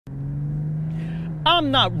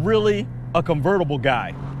I'm not really a convertible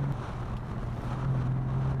guy.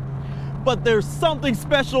 But there's something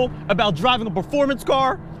special about driving a performance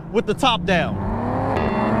car with the top down.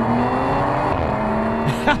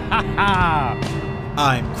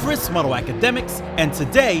 I'm Chris from AutoAcademics, and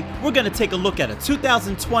today we're going to take a look at a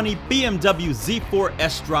 2020 BMW Z4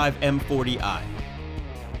 sDrive M40i.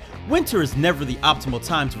 Winter is never the optimal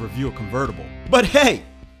time to review a convertible, but hey,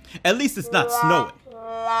 at least it's not snowing.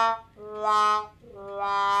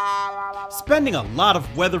 Spending a lot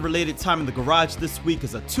of weather-related time in the garage this week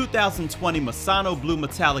is a 2020 Misano Blue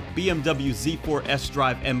Metallic BMW Z4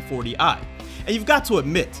 sDrive M40i. And you've got to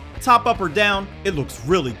admit, top up or down, it looks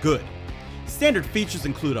really good. Standard features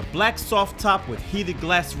include a black soft top with heated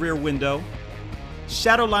glass rear window,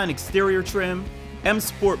 Shadowline exterior trim,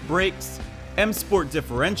 M.S.R.P brakes, M.S.R.P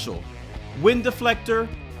differential, wind deflector,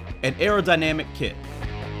 and aerodynamic kit.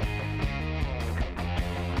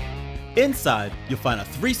 Inside, you'll find a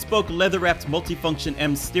 3-spoke leather-wrapped multifunction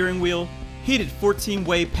M steering wheel, heated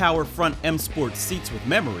 14-way power front M-Sport seats with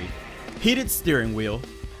memory, heated steering wheel,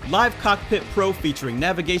 Live Cockpit Pro featuring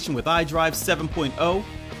navigation with iDrive 7.0,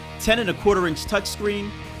 10.25-inch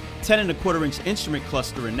touchscreen, 10.25-inch instrument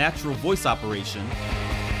cluster and natural voice operation,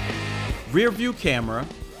 rear view camera,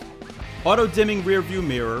 auto-dimming rear view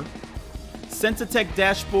mirror, Sensitech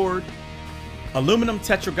dashboard, aluminum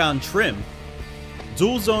tetragon trim,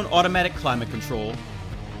 dual-zone automatic climate control,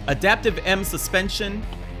 adaptive M suspension,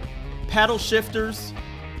 paddle shifters,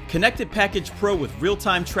 connected package Pro with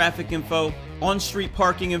real-time traffic info, on-street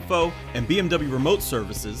parking info, and BMW remote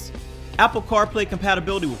services, Apple CarPlay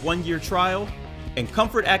compatibility with 1-year trial, and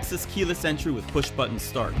comfort access keyless entry with push-button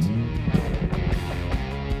start.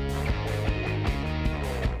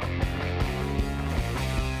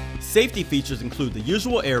 Safety features include the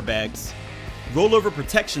usual airbags, rollover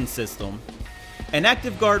protection system, an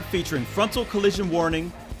active guard featuring frontal collision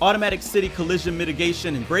warning, automatic city collision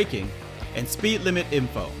mitigation and braking, and speed limit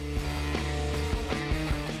info.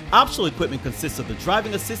 Optional equipment consists of the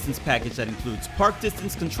driving assistance package that includes park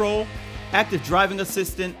distance control, active driving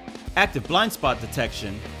assistant, active blind spot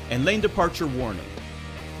detection, and lane departure warning.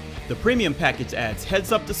 The premium package adds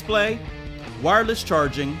heads-up display, wireless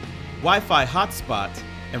charging, Wi-Fi hotspot,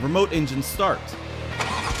 and remote engine start.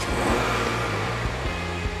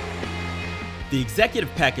 The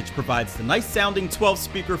executive package provides the nice-sounding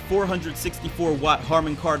 12-speaker 464-watt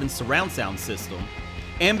Harman Kardon surround sound system,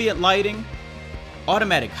 ambient lighting,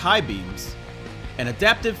 automatic high beams, and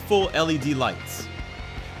adaptive full LED lights.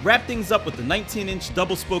 Wrap things up with the 19-inch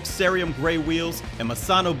double-spoke cerium gray wheels and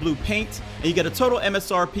Misano blue paint, and you get a total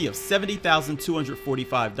M.S.R.P of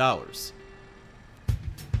 $70,245.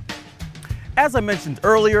 As I mentioned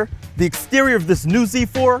earlier, the exterior of this new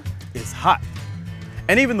Z4 is hot.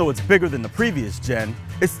 And even though it's bigger than the previous gen,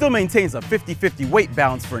 it still maintains a 50-50 weight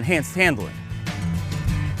balance for enhanced handling.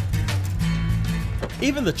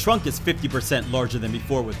 Even the trunk is 50% larger than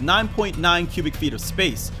before with 9.9 cubic feet of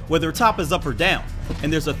space, whether top is up or down,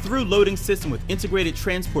 and there's a through loading system with integrated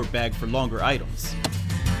transport bag for longer items.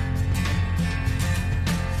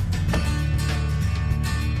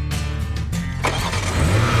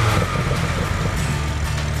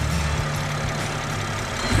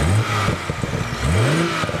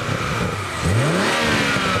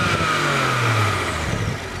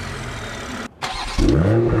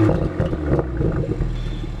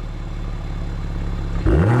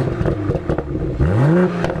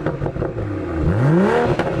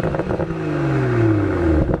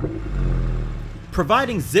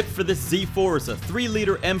 Providing zip for this Z4 is a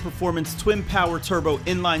 3-liter M Performance twin power turbo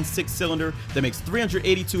inline 6-cylinder that makes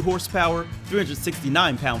 382 horsepower,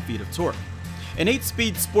 369 pound-feet of torque. An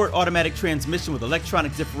 8-speed sport automatic transmission with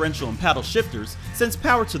electronic differential and paddle shifters sends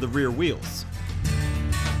power to the rear wheels.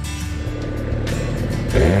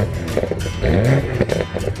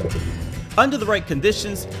 Under the right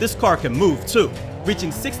conditions, this car can move too,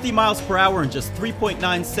 reaching 60 miles per hour in just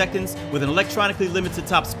 3.9 seconds with an electronically limited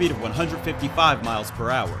top speed of 155 miles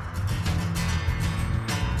per hour.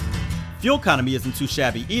 Fuel economy isn't too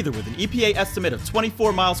shabby either, with an EPA estimate of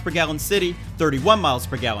 24 miles per gallon city, 31 miles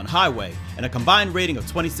per gallon highway, and a combined rating of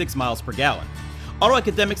 26 miles per gallon.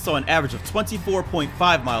 AutoAcademics saw an average of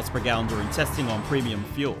 24.5 miles per gallon during testing on premium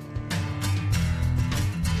fuel.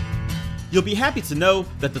 You'll be happy to know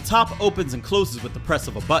that the top opens and closes with the press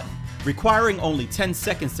of a button, requiring only 10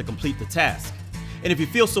 seconds to complete the task. And if you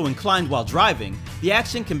feel so inclined while driving, the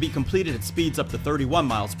action can be completed at speeds up to 31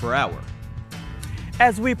 miles per hour.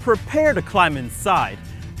 As we prepare to climb inside,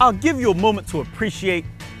 I'll give you a moment to appreciate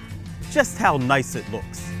just how nice it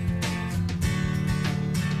looks.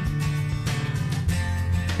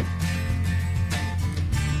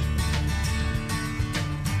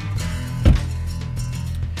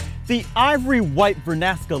 The ivory white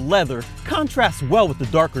Vernasca leather contrasts well with the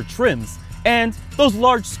darker trims, and those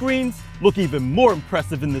large screens look even more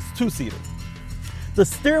impressive in this two-seater. The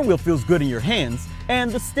steering wheel feels good in your hands, and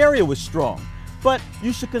the stereo is strong, but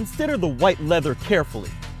you should consider the white leather carefully.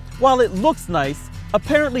 While it looks nice,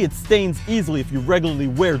 apparently it stains easily if you regularly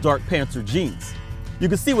wear dark pants or jeans. You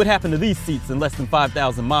can see what happened to these seats in less than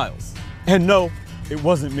 5,000 miles. And no, it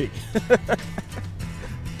wasn't me.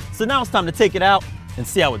 So now it's time to take it out and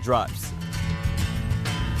see how it drives.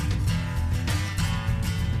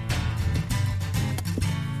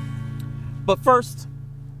 But first,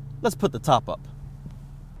 let's put the top up.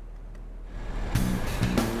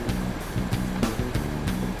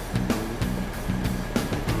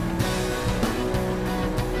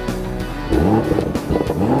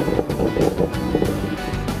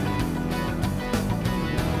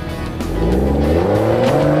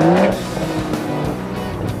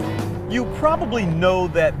 You probably know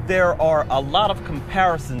that there are a lot of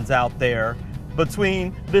comparisons out there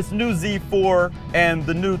between this new Z4 and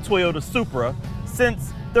the new Toyota Supra,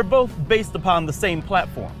 since they're both based upon the same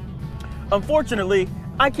platform. Unfortunately,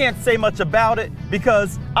 I can't say much about it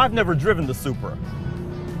because I've never driven the Supra.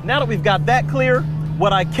 Now that we've got that clear,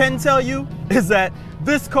 what I can tell you is that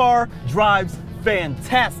this car drives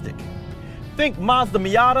fantastic. Think Mazda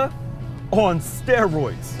Miata on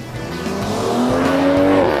steroids.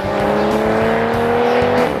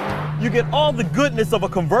 You get all the goodness of a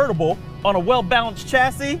convertible on a well-balanced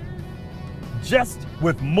chassis, just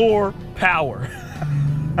with more power.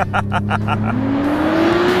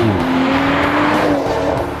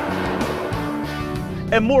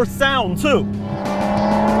 And more sound too.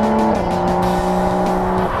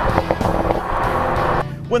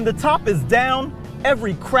 When the top is down,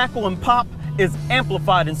 every crackle and pop is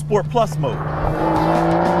amplified in Sport Plus mode.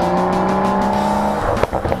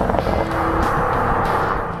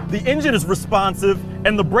 The engine is responsive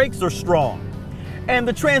and the brakes are strong. And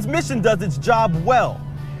the transmission does its job well,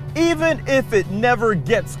 even if it never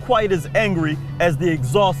gets quite as angry as the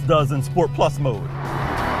exhaust does in Sport Plus mode.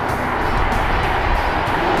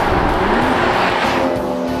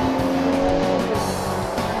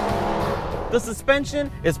 The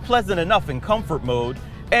suspension is pleasant enough in comfort mode,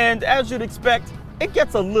 and as you'd expect, it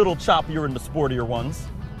gets a little choppier in the sportier ones.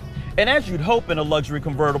 And as you'd hope in a luxury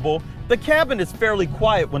convertible, the cabin is fairly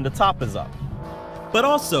quiet when the top is up. But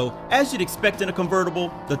also, as you'd expect in a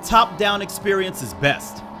convertible, the top-down experience is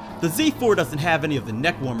best. The Z4 doesn't have any of the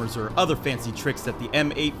neck warmers or other fancy tricks that the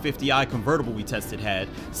M850i convertible we tested had,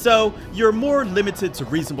 so you're more limited to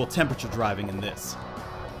reasonable temperature driving in this.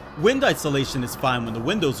 Wind isolation is fine when the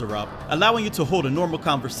windows are up, allowing you to hold a normal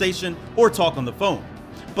conversation or talk on the phone.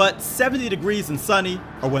 But 70 degrees and sunny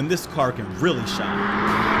are when this car can really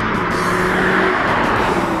shine.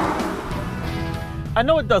 I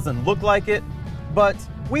know it doesn't look like it, but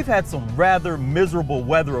we've had some rather miserable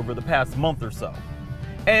weather over the past month or so.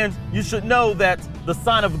 And you should know that the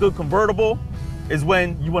sign of a good convertible is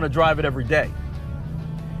when you want to drive it every day,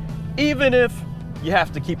 even if you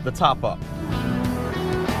have to keep the top up.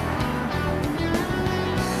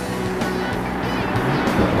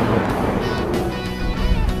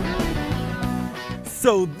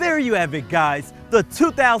 So there you have it, guys, the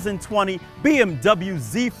 2020 BMW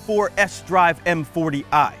Z4 sDrive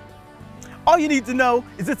M40i. All you need to know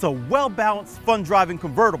is it's a well-balanced, fun-driving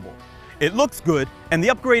convertible. It looks good, and the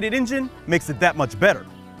upgraded engine makes it that much better.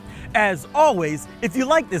 As always, if you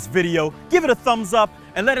like this video, give it a thumbs up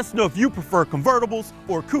and let us know if you prefer convertibles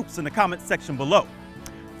or coupes in the comment section below.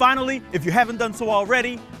 Finally, if you haven't done so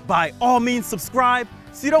already, by all means subscribe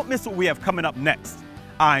so you don't miss what we have coming up next.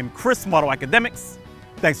 I'm Chris from AutoAcademics.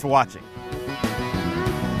 Thanks for watching.